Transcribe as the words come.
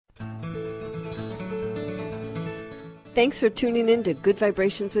Thanks for tuning in to Good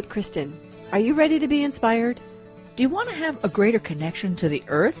Vibrations with Kristen. Are you ready to be inspired? Do you want to have a greater connection to the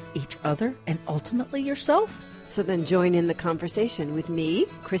earth, each other, and ultimately yourself? So then join in the conversation with me,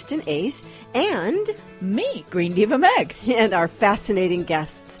 Kristen Ace, and Me, Green Diva Meg. and our fascinating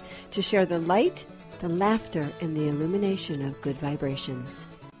guests to share the light, the laughter, and the illumination of good vibrations.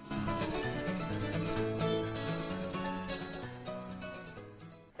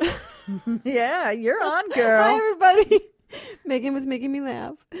 Yeah, you're on, girl. Hi, everybody. Megan was making me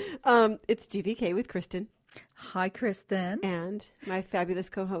laugh. It's GVK with Kristen. Hi, Kristen. And my fabulous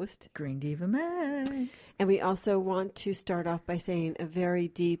co-host. Green Diva Meg. And we also want to start off by saying a very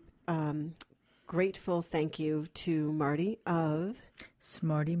deep, grateful thank you to Marty of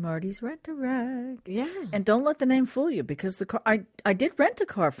Smarty Marty's Rent-A-Rag. Yeah. And don't let the name fool you, because the car, I did rent a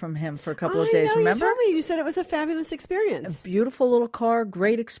car from him for a couple of days, I know, remember? You told me. You said it was a fabulous experience. A beautiful little car,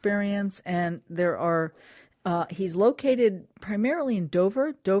 great experience, and there are, he's located primarily in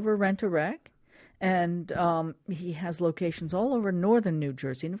Dover Rent-A-Rag, and he has locations all over northern New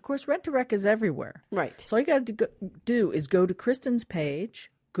Jersey, and of course Rent-A-Rag is everywhere. Right. So all you got to do is go to Kristen's page,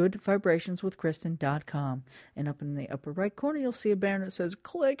 goodvibrationswithkristen.com, and up in the upper right corner you'll see a banner that says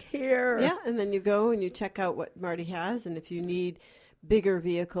click here. Yeah, and then you go and you check out what Marty has, and if you need bigger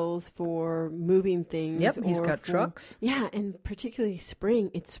vehicles for moving things. Yep, he's got trucks. Yeah, and particularly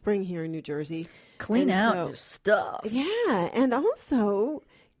spring. It's spring here in New Jersey. Clean out stuff. Yeah, and also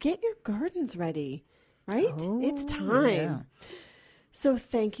get your gardens ready, right? Oh, it's time. Yeah. So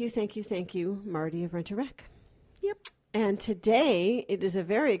thank you, Marty of Rent-A-Rec. Yep. And today, it is a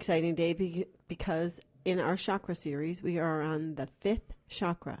very exciting day because in our chakra series, we are on the 5th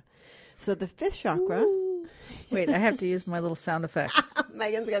chakra. So the 5th chakra... Ooh. Wait, I have to use my little sound effects.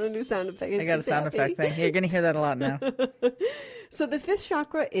 Megan's got a new sound effect. I got a sound effect thing. You're going to hear that a lot now. So the 5th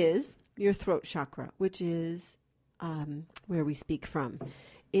chakra is your throat chakra, which is where we speak from.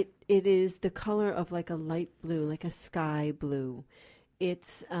 It is the color of like a light blue, like a sky blue.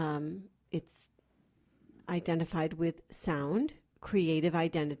 It's identified with sound, creative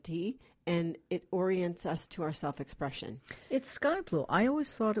identity, and it orients us to our self-expression. It's sky blue. I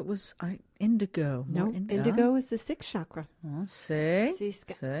always thought it was indigo. No, indigo is the 6th chakra. Oh, see? See?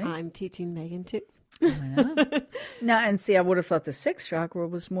 I'm teaching Megan too. Now, and see, I would have thought the 6th chakra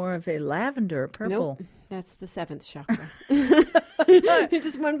was more of a lavender purple. Nope, that's the 7th chakra. You're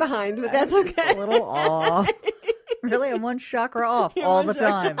just one behind, but that's okay. A little off. Really, I'm one chakra off all the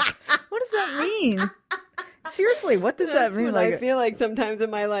time. What does that mean? Seriously, what does that mean? I feel like sometimes in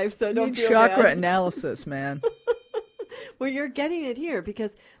my life, so don't feel chakra bad. analysis, man. Well, you're getting it here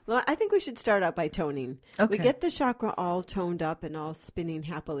because I think we should start out by toning. Okay. We get the chakra all toned up and all spinning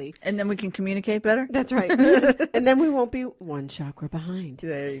happily. And then we can communicate better? That's right. And then we won't be one chakra behind.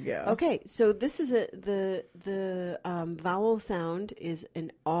 There you go. Okay, so this is the vowel sound is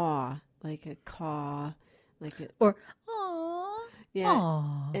an aw, like a caw, like a... Or, aww. Yeah,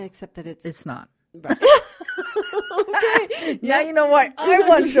 Aww. except that it's not. Right. Okay. Now you know why I'm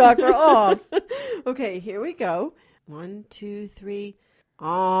one chakra off. Okay, here we go. 1, 2, 3. Cool.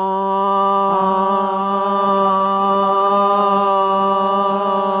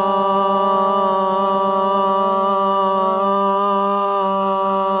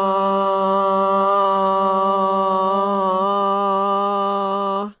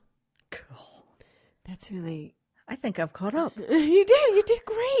 That's really... I think I've caught up. You did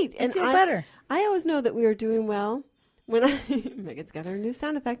great. I feel better. I always know that we are doing well when Megan's got her new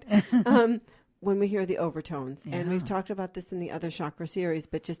sound effect. When we hear the overtones. Yeah. And we've talked about this in the other chakra series,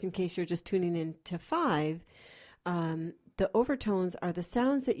 but just in case you're just tuning in to 5, the overtones are the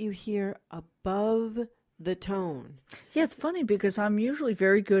sounds that you hear above the tone. Yeah, it's funny because I'm usually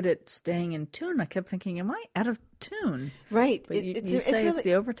very good at staying in tune. I kept thinking, am I out of tune? Right. But you say it's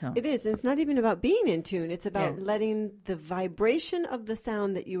the overtone. It is. And it's not even about being in tune. It's about letting the vibration of the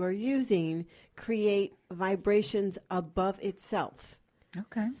sound that you are using create vibrations above itself.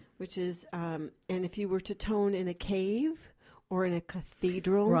 Okay. Which is, and if you were to tone in a cave or in a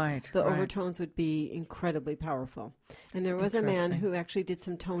cathedral, the overtones would be incredibly powerful. And there was a man who actually did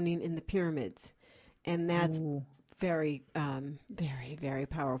some toning in the pyramids. And that's very, very, very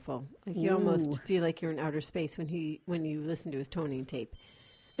powerful. Like you almost feel like you're in outer space when you listen to his toning tape.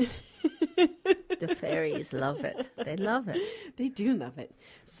 The fairies love it. They love it. They do love it.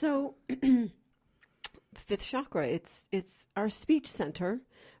 So, 5th chakra, it's our speech center,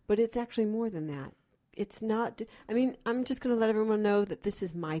 but it's actually more than that. It's not, I mean, I'm just going to let everyone know that this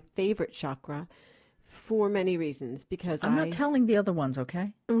is my favorite chakra for many reasons, because I'm not telling the other ones,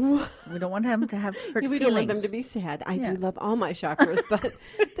 okay? We don't want them to have hurt we feelings. don't want them to be sad. I do love all my chakras, but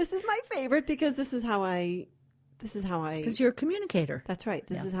this is my favorite because this is how I this is how I... Because you're a communicator. That's right.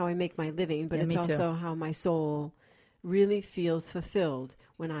 This is how I make my living, but it's also how my soul really feels fulfilled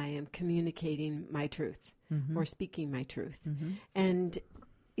when I am communicating my truth or speaking my truth. And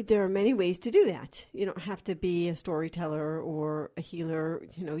there are many ways to do that. You don't have to be a storyteller or a healer.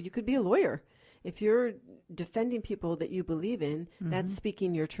 You know, you could be a lawyer. If you're defending people that you believe in, that's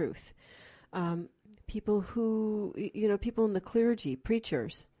speaking your truth. People who, people in the clergy,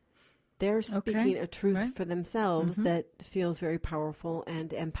 preachers, they're speaking a truth for themselves that feels very powerful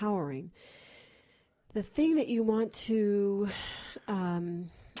and empowering. The thing that you want to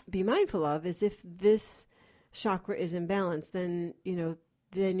be mindful of is if this chakra is imbalanced, then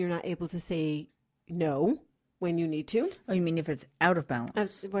you're not able to say no when you need to. Oh, you mean if it's out of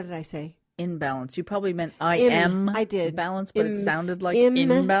balance? What did I say? Imbalance. You probably meant I did balance, but it sounded like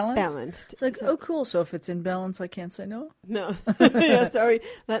imbalance. Balanced. It's like, oh, cool. So if it's in balance, I can't say no? No. Yeah, sorry.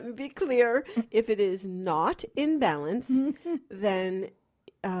 Let me be clear. If it is not in balance, then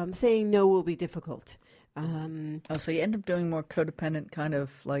saying no will be difficult. So you end up doing more codependent kind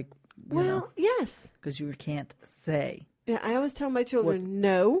of like... yes. Because you can't say. Yeah, I always tell my children,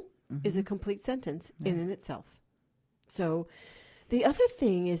 no is a complete sentence in and itself. So... the other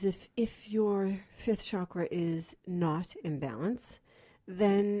thing is if your fifth chakra is not in balance,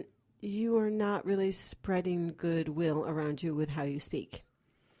 then you are not really spreading goodwill around you with how you speak.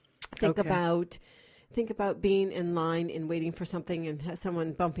 Think about being in line and waiting for something and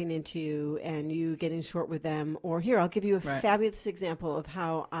someone bumping into you and you getting short with them. Or here, I'll give you a fabulous example of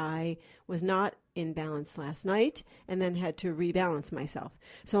how I was not in balance last night and then had to rebalance myself.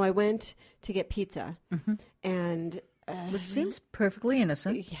 So I went to get pizza and... which seems perfectly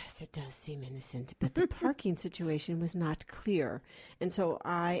innocent. Yes, it does seem innocent. But the parking situation was not clear. And so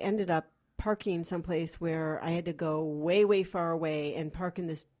I ended up parking someplace where I had to go way, way far away and park in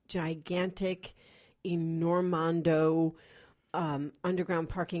this gigantic, enormondo underground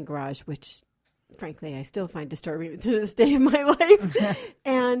parking garage, which, frankly, I still find disturbing to this day of my life.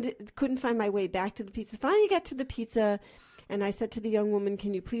 And couldn't find my way back to the pizza. Finally got to the pizza. And I said to the young woman,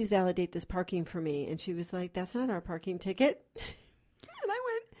 can you please validate this parking for me? And she was like, that's not our parking ticket. And I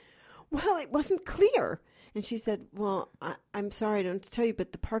went, well, it wasn't clear. And she said, well, I'm sorry, I don't have to tell you,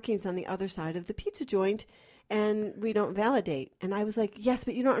 but the parking's on the other side of the pizza joint, and we don't validate. And I was like, yes,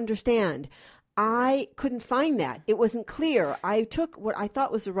 but you don't understand. I couldn't find that. It wasn't clear. I took what I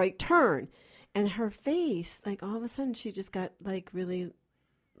thought was the right turn. And her face, like all of a sudden, she just got like really...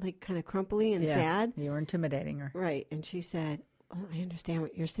 like kind of crumply and sad. You were intimidating her. Right. And she said, well, I understand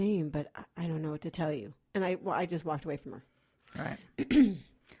what you're saying, but I don't know what to tell you. And I just walked away from her. Right.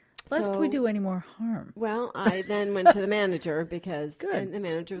 Lest we do any more harm. Well, I then went to the manager because and the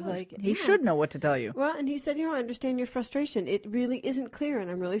manager was like... he should know what to tell you. Well, and he said, I understand your frustration. It really isn't clear, and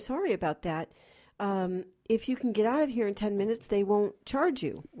I'm really sorry about that. If you can get out of here in 10 minutes, they won't charge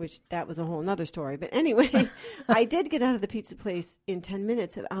you, which that was a whole nother story. But anyway, I did get out of the pizza place in 10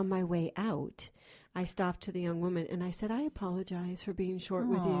 minutes. On my way out, I stopped to the young woman and I said, I apologize for being short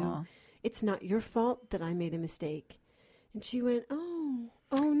with you. It's not your fault that I made a mistake. And she went, oh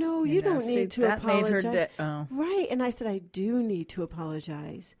no, you don't need to apologize. Made her Right. And I said, I do need to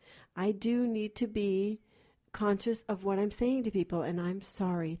apologize. I do need to be conscious of what I'm saying to people. And I'm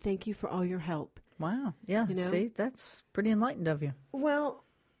sorry. Thank you for all your help. Wow. Yeah. See, that's pretty enlightened of you. Well,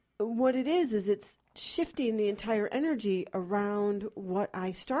 what it is it's shifting the entire energy around what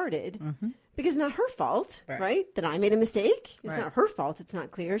I started because it's not her fault, right? That I made a mistake. It's not her fault. It's not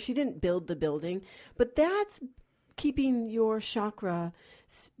clear. She didn't build the building, but that's keeping your chakra,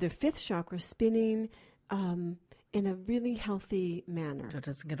 the fifth chakra, spinning in a really healthy manner. So it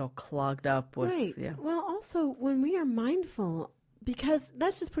doesn't get all clogged up with... Right. Yeah. Well, also, when we are mindful... because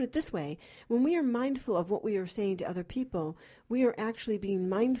let's just put it this way. When we are mindful of what we are saying to other people, we are actually being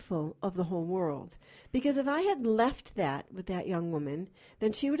mindful of the whole world. Because if I had left that with that young woman,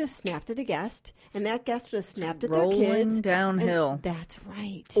 then she would have snapped at a guest, and that guest would have snapped at their kids. Rolling downhill. That's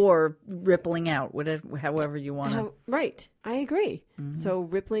right. Or rippling out, whatever, however you want to. Right. I agree. So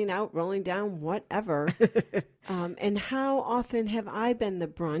rippling out, rolling down, whatever. And how often have I been the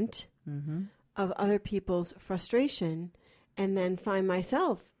brunt of other people's frustration and then find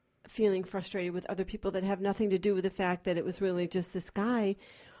myself feeling frustrated with other people that have nothing to do with the fact that it was really just this guy.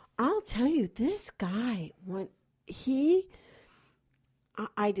 I'll tell you, this guy,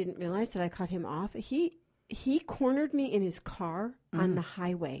 I didn't realize that I cut him off. He cornered me in his car on the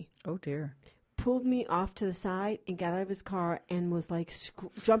highway. Oh, dear. Pulled me off to the side and got out of his car and was like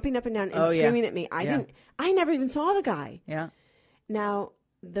jumping up and down and screaming at me. I never even saw the guy. Yeah. Now,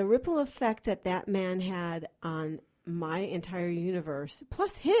 the ripple effect that man had on my entire universe,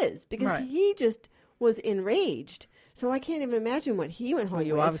 plus his, because he just was enraged. So I can't even imagine what he went home with.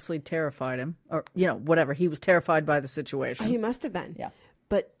 Well, you obviously terrified him. Or, whatever. He was terrified by the situation. He must have been. Yeah.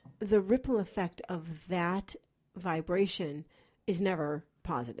 But the ripple effect of that vibration is never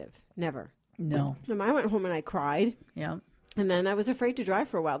positive. Never. No. I went home and I cried. Yeah. And then I was afraid to drive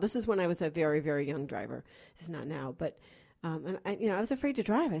for a while. This is when I was a very, very young driver. This is not now, but and I was afraid to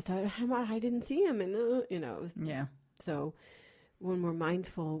drive. I thought, I didn't see him, and Yeah. So when we're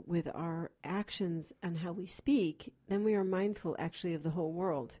mindful with our actions and how we speak, then we are mindful actually of the whole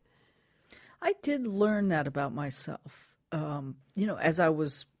world. I did learn that about myself. As I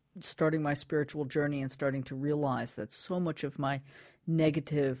was starting my spiritual journey and starting to realize that so much of my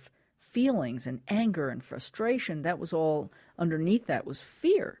negative feelings and anger and frustration, that was all underneath that was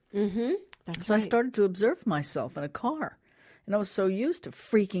fear. Mm-hmm. That's so right. I started to observe myself in a car. And I was so used to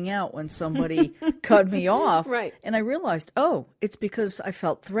freaking out when somebody cut me off. Right. And I realized, it's because I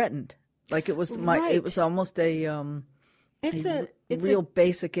felt threatened. Like it was it was almost a real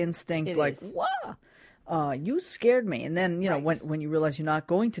basic instinct, like, wow, you scared me. And then, when you realize you're not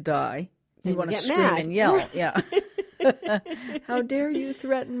going to die, you want to scream and yell. Yeah. How dare you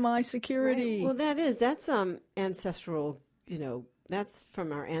threaten my security? Right. Well, that's ancestral, that's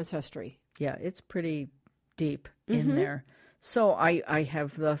from our ancestry. Yeah, it's pretty deep in there. So I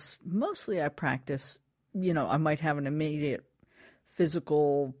have mostly I practice, I might have an immediate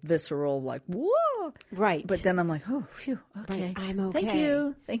physical, visceral, like, whoa. Right. But then I'm like, oh, phew, okay. Right. I'm okay. Thank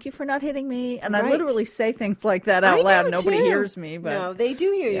you. Thank you for not hitting me. And I literally say things like that out loud. Nobody hears me. But no, they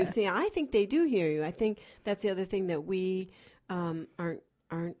do hear you. See, I think they do hear you. I think that's the other thing that we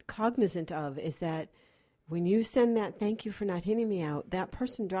aren't cognizant of is that when you send that thank you for not hitting me out, that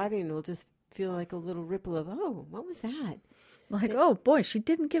person driving will just feel like a little ripple of, oh, what was that? Like, oh boy, she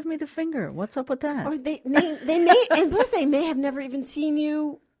didn't give me the finger. What's up with that? Or they may, and plus they may have never even seen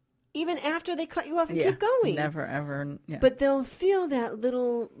you, even after they cut you off and keep going. Never ever. Yeah. But they'll feel that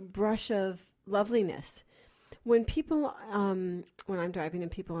little brush of loveliness. When people, when I'm driving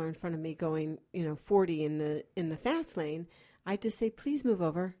and people are in front of me going, 40 in the fast lane, I just say, please move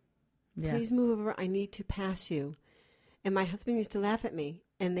over. Yeah. Please move over. I need to pass you. And my husband used to laugh at me,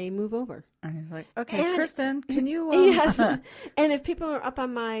 and they move over. And he's like, okay, Kristen, can you... Yes. And if people are up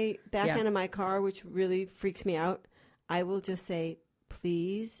on my back end of my car, which really freaks me out, I will just say,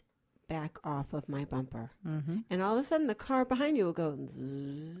 please back off of my bumper. Mm-hmm. And all of a sudden, the car behind you will go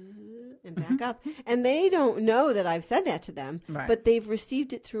and back up. And they don't know that I've said that to them, but they've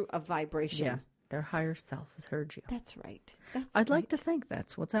received it through a vibration. Yeah. Their higher self has heard you. That's right. I'd like to think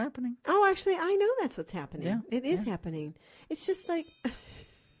that's what's happening. Oh, actually, I know that's what's happening. Yeah. It is happening. It's just like...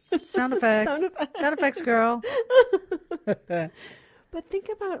 Sound effects. Sound effects, girl. But think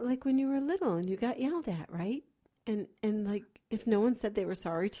about like when you were little and you got yelled at, right? And like if no one said they were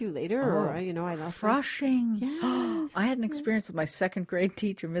sorry to you later or, I lost crushing. Yes. I had an experience with my second grade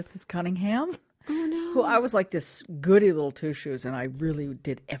teacher, Mrs. Cunningham. Oh, no. Who I was like this goody little two-shoes, and I really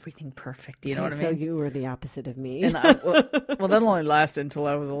did everything perfect. You know what I mean? So you were the opposite of me. And that only lasted until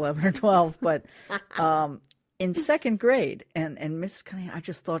I was 11 or 12. But in second grade, and Mrs. Cunningham, I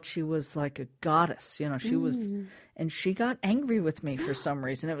just thought she was like a goddess. She was, and she got angry with me for some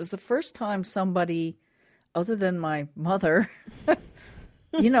reason. It was the first time somebody, other than my mother,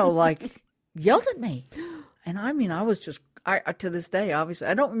 like yelled at me. And I mean, I was just, to this day, obviously,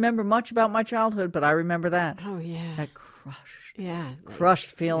 I don't remember much about my childhood, but I remember that. Oh, yeah. That crushed. Yeah.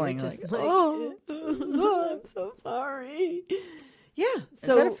 Crushed feeling. Like, oh, I'm so sorry. Yeah. So,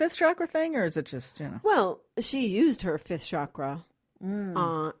 is that a fifth chakra thing, or is it just, Well, she used her fifth chakra, in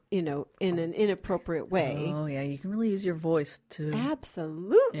an inappropriate way. Oh, yeah. You can really use your voice to.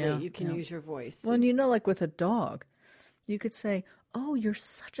 Absolutely. You can use your voice. Well, like with a dog, you could say, oh, you're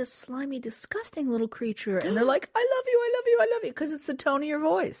such a slimy, disgusting little creature. And they're like, I love you, I love you, I love you. Because it's the tone of your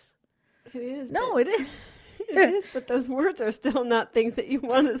voice. It is. No, it is. It is, but those words are still not things that you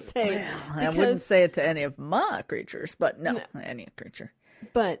want to say. Well, I wouldn't say it to any of my creatures, but no, any creature.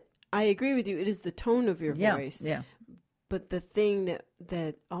 But I agree with you. It is the tone of your voice. Yeah. But the thing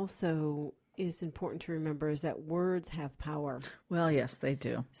that also is important to remember is that words have power. Well, yes, they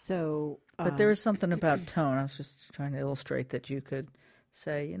do. So, but there is something about tone. I was just trying to illustrate that you could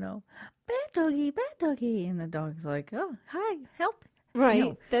say, bad doggy, and the dog's like, oh, hi, help.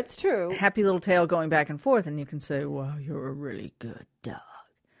 Right, that's true. Happy little tail going back and forth, and you can say, wow, you're a really good dog.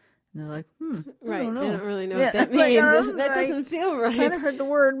 And they're like, right. I don't know. They don't really know what that means. That doesn't feel right. Kind of heard the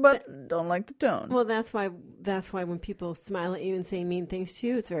word, but don't like the tone. Well, that's why when people smile at you and say mean things to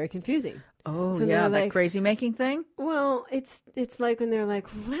you, it's very confusing. Oh, so yeah, that crazy making thing? Well, it's like when they're like,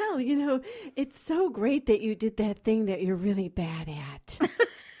 well, it's so great that you did that thing that you're really bad at.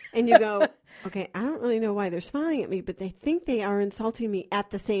 And you go, Okay, I don't really know why they're smiling at me, but they think they are insulting me at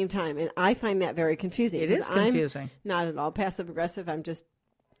the same time, and I find that very confusing. It is confusing. I'm not at all passive aggressive. I'm just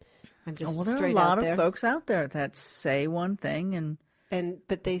well, there are straight a lot out there. of folks out there that say one thing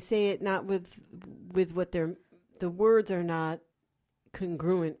but they say it not with what the words are not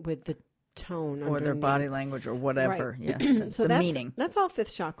congruent with the tone or their body language or whatever. Right. Yeah, so the meaning. That's all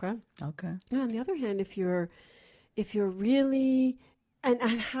fifth chakra. Okay. And on the other hand, if you're really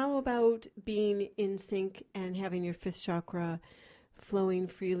and how about being in sync and having your fifth chakra flowing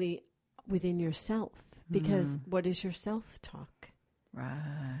freely within yourself? Because what is your self-talk?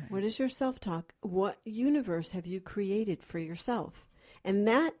 Right. What is your self-talk? What universe have you created for yourself? And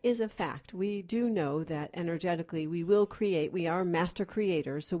that is a fact. We do know that energetically we will create. We are master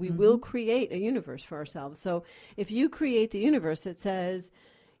creators, so we will create a universe for ourselves. So if you create the universe that says,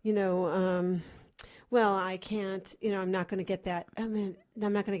 well, I can't, I'm not going to get that. I'm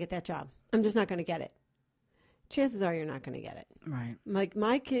not going to get that job. I'm just not going to get it. Chances are you're not going to get it. Right. Like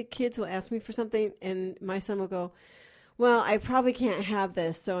my kids will ask me for something, and my son will go, well, I probably can't have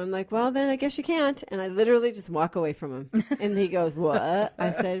this. So I'm like, well, then I guess you can't. And I literally just walk away from him. And he goes, what?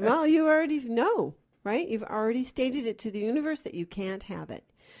 I said, well, you already know, right? You've already stated it to the universe that you can't have it.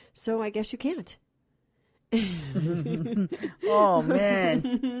 So I guess you can't. Oh,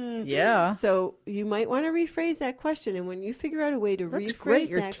 man. Yeah. So you might want to rephrase that question. And when you figure out a way to rephrase that question. That's great.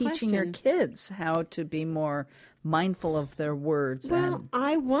 You're teaching your kids how to be more mindful of their words. Well,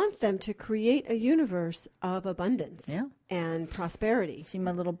 I want them to create a universe of abundance and prosperity. See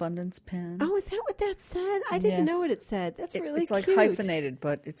my little abundance pen? Oh, is that what that said? I didn't know what it said. That's really cute. It's like hyphenated,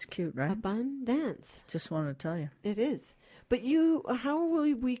 but it's cute, right? Abundance. Just wanted to tell you. It is. But how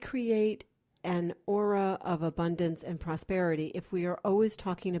will we create an aura of abundance and prosperity if we are always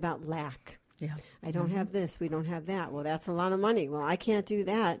talking about lack? Yeah. I don't have this. We don't have that. Well, that's a lot of money. Well, I can't do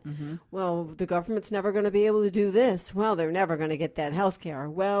that. Well, the government's never going to be able to do this. Well, they're never going to get that health care.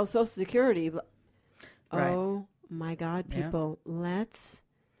 Well, Social Security. Right. Oh, my God, people. Let's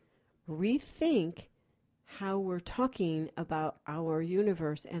rethink how we're talking about our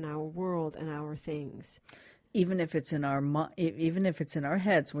universe and our world and our things. Even if it's in our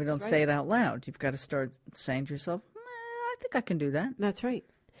heads, we don't say it out loud. You've got to start saying to yourself, I think I can do that. That's right.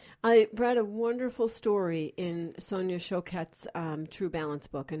 I read a wonderful story in Sonia Choket's True Balance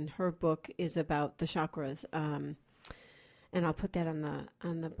book, and her book is about the chakras. And I'll put that on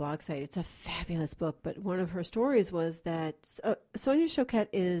the blog site. It's a fabulous book. But one of her stories was that Sonia Choket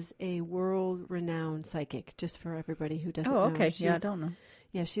is a world-renowned psychic. Just for everybody who doesn't know. Oh, okay. Yeah, I don't know.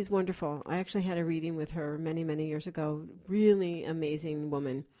 Yeah, she's wonderful. I actually had a reading with her many, many years ago. Really amazing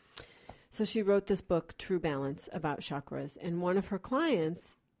woman. So she wrote this book, True Balance, about chakras. And one of her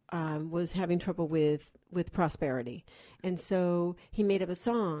clients was having trouble with prosperity. And so he made up a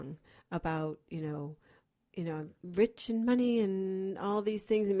song about, rich and money and all these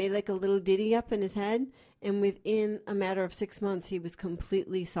things, and made like a little ditty up in his head. And within a matter of 6 months, he was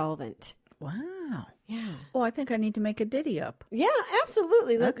completely solvent. Wow. Yeah. Oh, I think I need to make a ditty up. Yeah,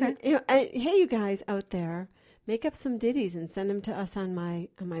 absolutely. Okay. Hey, you guys out there, make up some ditties and send them to us on my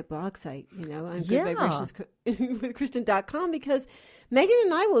blog site, on goodvibrationswithkristen.com, because Megan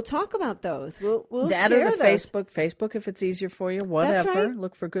and I will talk about those. We'll that share or the those. Facebook if it's easier for you, whatever. That's right.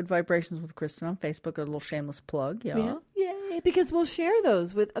 Look for Good Vibrations with Kristen on Facebook, a little shameless plug. Yeah. Yay, because we'll share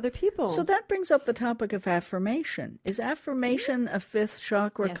those with other people. So that brings up the topic of affirmation. Is affirmation a fifth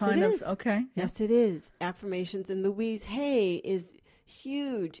chakra kind of? Okay. Yes, it is. Affirmations, and Louise Hay is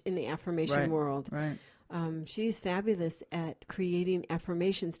huge in the affirmation world. Right. She's fabulous at creating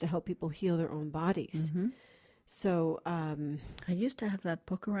affirmations to help people heal their own bodies. Mm-hmm. So I used to have that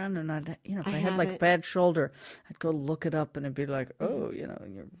book around, and if I had like bad shoulder, I'd go look it up, and it'd be like,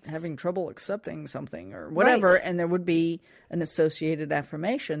 you're having trouble accepting something or whatever, and there would be an associated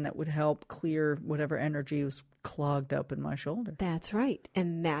affirmation that would help clear whatever energy was clogged up in my shoulder. That's right,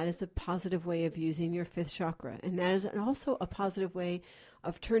 and that is a positive way of using your fifth chakra, and that is also a positive way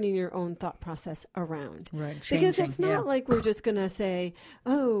of turning your own thought process around. Right, because it's not like we're just going to say,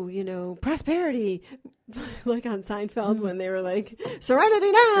 prosperity, like on Seinfeld when they were like,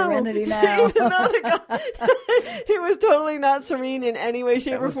 serenity now. Serenity now. He was totally not serene in any way,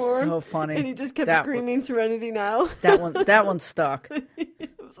 shape, or form. So funny. And he just kept screaming, serenity now. That one stuck. It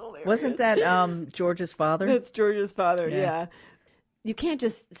was hilarious. Wasn't that George's father? That's George's father, yeah. You can't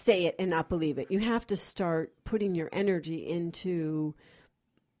just say it and not believe it. You have to start putting your energy into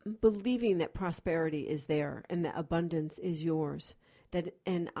believing that prosperity is there and that abundance is yours.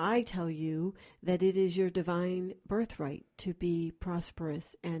 And I tell you that it is your divine birthright to be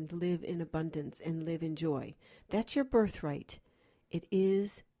prosperous and live in abundance and live in joy. That's your birthright. It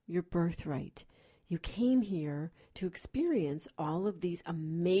is your birthright. You came here to experience all of these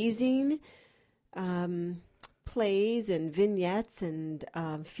amazing plays and vignettes and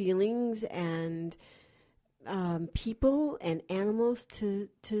feelings and people and animals to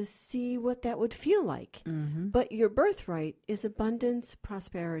see what that would feel like. Mm-hmm. But your birthright is abundance,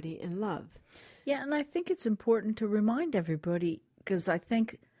 prosperity, and love. Yeah, and I think it's important to remind everybody, because I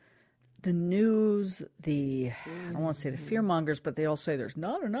think the news, I don't want to say the fear mongers, but they all say there's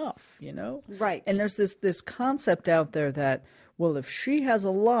not enough, Right. And there's this concept out there that, well, if she has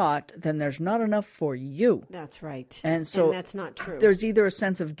a lot, then there's not enough for you. That's right. And so that's not true. There's either a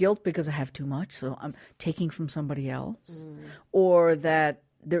sense of guilt because I have too much, so I'm taking from somebody else, or that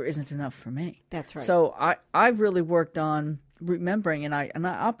there isn't enough for me. That's right. So I've really worked on remembering, and I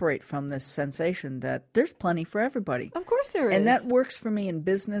operate from this sensation that there's plenty for everybody. Of course there is. And that works for me in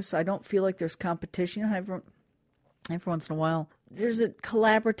business. I don't feel like there's competition. Every once in a while, there's a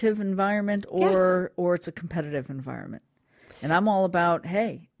collaborative environment or it's a competitive environment. And I'm all about,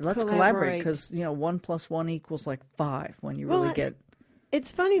 hey, let's collaborate, because 1 + 1 = 5 when you really get.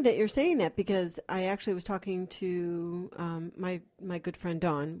 It's funny that you're saying that, because I actually was talking to my good friend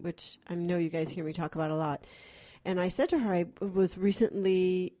Dawn, which I know you guys hear me talk about a lot. And I said to her, I'm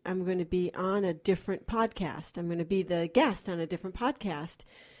going to be on a different podcast. I'm going to be the guest on a different podcast.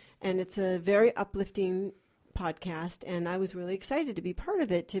 And it's a very uplifting podcast. And I was really excited to be part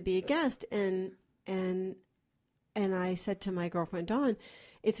of it, to be a guest. And I said to my girlfriend, Dawn,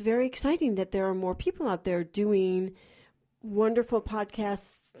 it's very exciting that there are more people out there doing wonderful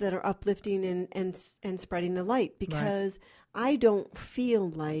podcasts that are uplifting and spreading the light, because I don't feel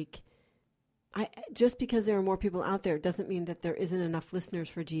like just because there are more people out there doesn't mean that there isn't enough listeners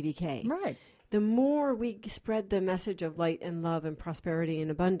for GVK. Right. The more we spread the message of light and love and prosperity and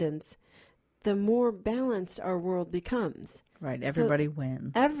abundance, the more balanced our world becomes. Right. Everybody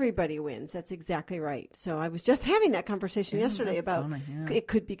wins. Everybody wins. That's exactly right. So I was just having that conversation yesterday about it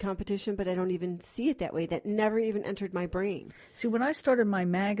could be competition, but I don't even see it that way. That never even entered my brain. See, when I started my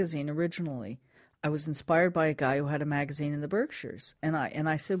magazine originally, I was inspired by a guy who had a magazine in the Berkshires. And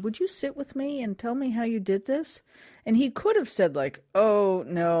I said, would you sit with me and tell me how you did this? And he could have said, like, oh,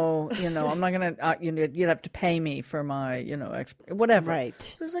 no, I'm not going to, you'd have to pay me for my, whatever.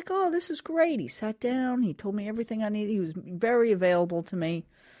 Right. He was like, oh, this is great. He sat down. He told me everything I needed. He was very available to me.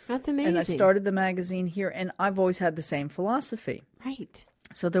 That's amazing. And I started the magazine here, and I've always had the same philosophy. Right.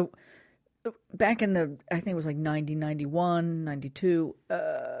 So back in I think it was like 90, 91, 92,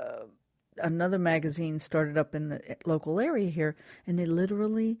 another magazine started up in the local area here, and they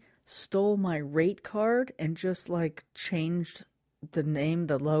literally stole my rate card and just like changed the name,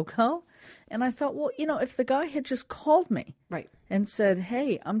 the logo. And I thought, well, if the guy had just called me and said,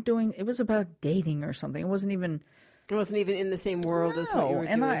 hey, it was about dating or something. It wasn't even in the same world as what you were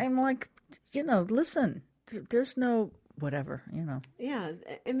doing. I'm like, listen, there's no whatever, Yeah.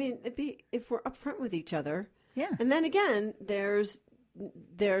 I mean, if we're upfront with each other. Yeah. And then again, there's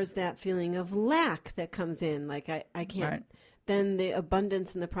that feeling of lack that comes in. Like I can't. Right. Then the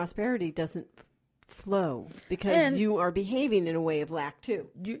abundance and the prosperity doesn't flow because you are behaving in a way of lack too.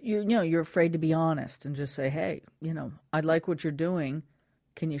 You're afraid to be honest and just say, hey, I like what you're doing.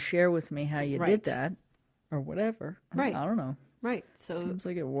 Can you share with me how you did that, or whatever? Right. I don't know. Right. So seems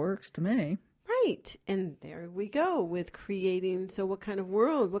like it works to me. Right. And there we go with creating. So what kind of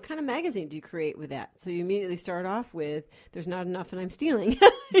magazine do you create with that? So you immediately start off with, there's not enough and I'm stealing.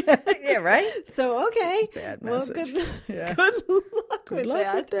 Yeah, right? So, okay. Bad message. Well, good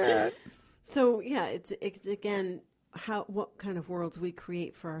luck with that. So, yeah, it's again, what kind of worlds we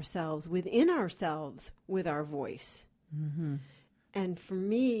create for ourselves, within ourselves, with our voice. Mm-hmm. And for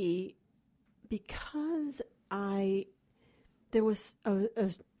me, because there was a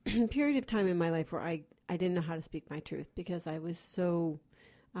period of time in my life where I didn't know how to speak my truth because I was so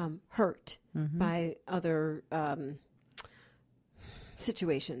hurt by other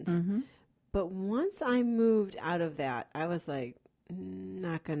situations. Mm-hmm. But once I moved out of that, I was like,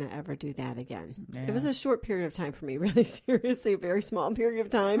 not going to ever do that again. Yeah. It was a short period of time for me, really seriously, a very small period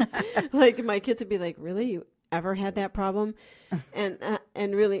of time. Like my kids would be like, really? You ever had that problem? And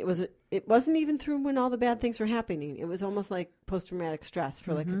really it wasn't even through when all the bad things were happening. It was almost like post-traumatic stress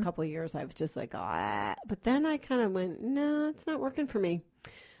for like a couple of years. I was just like, but then I kind of went, no, it's not working for me.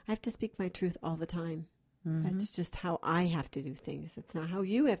 I have to speak my truth all the time. Mm-hmm. That's just how I have to do things. It's not how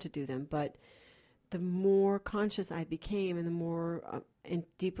you have to do them. But the more conscious I became and the more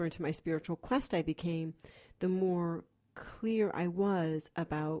deeper into my spiritual quest I became, the more clear I was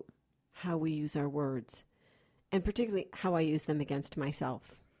about how we use our words. And particularly how I use them against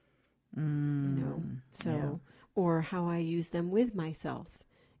myself, or how I use them with myself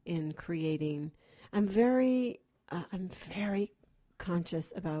in creating. I'm very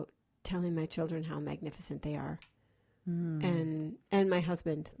conscious about telling my children how magnificent they are. And my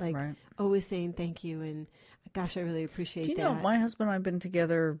husband, like, always saying thank you, and gosh, I really appreciate that. Do you know, my husband and I have been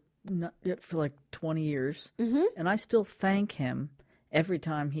together for like 20 years, and I still thank him every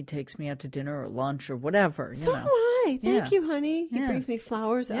time he takes me out to dinner or lunch or whatever. So do I. Thank you, honey. He brings me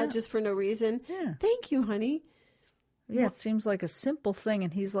flowers just for no reason. Yeah. Thank you, honey. Yeah, it seems like a simple thing,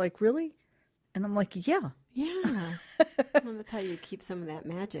 and he's like, really? And I'm like, yeah. Yeah. Well, that's how you keep some of that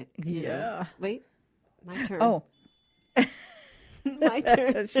magic. You know? Wait, my turn. Oh. My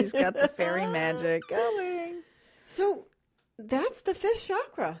turn. She's got the fairy magic going. So that's the 5th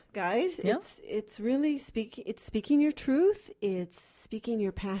chakra, guys. Yeah. It's really speaking your truth. It's speaking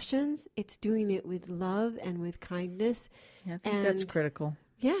your passions. It's doing it with love and with kindness. Yeah, I think that's critical.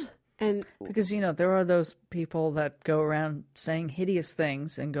 Yeah. And because, there are those people that go around saying hideous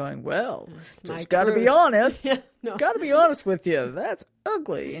things and going, well, just got to be honest. Got to be honest with you. That's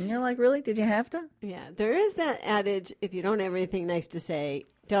ugly. And you're like, really? Did you have to? Yeah. There is that adage, if you don't have anything nice to say,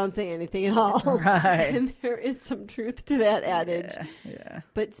 don't say anything at all. Right. And there is some truth to that adage. Yeah.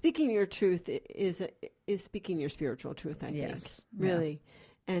 But speaking your truth is speaking your spiritual truth, I think. Yes. Really.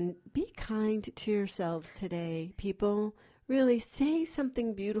 Yeah. And be kind to yourselves today, people. Really say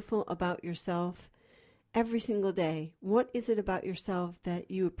something beautiful about yourself every single day. What is it about yourself that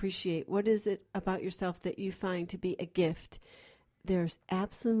you appreciate? What is it about yourself that you find to be a gift? There's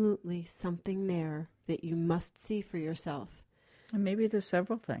absolutely something there that you must see for yourself. And maybe there's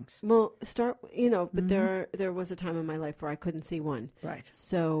several things. Well, but there was a time in my life where I couldn't see one. Right.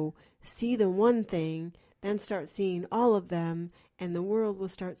 So see the one thing, then start seeing all of them, and the world will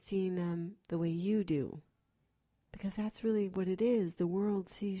start seeing them the way you do. Because that's really what it is. The world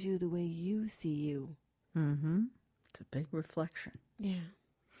sees you the way you see you. Mm-hmm. It's a big reflection. Yeah.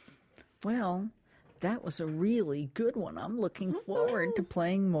 Well, that was a really good one. I'm looking forward to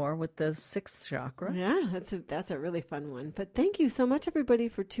playing more with the 6th chakra. Yeah, that's a really fun one. But thank you so much, everybody,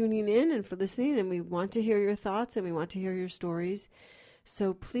 for tuning in and for listening. And we want to hear your thoughts and we want to hear your stories.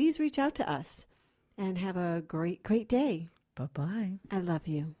 So please reach out to us and have a great, great day. Bye-bye. I love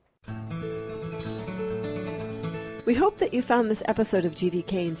you. We hope that you found this episode of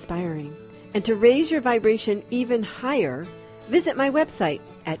GVK inspiring. And to raise your vibration even higher, visit my website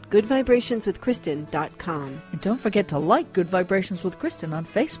at goodvibrationswithkristen.com. And don't forget to like Good Vibrations with Kristen on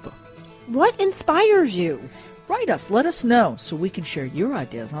Facebook. What inspires you? Write us, let us know, so we can share your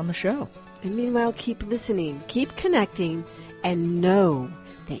ideas on the show. And meanwhile, keep listening, keep connecting, and know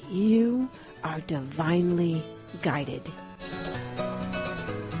that you are divinely guided.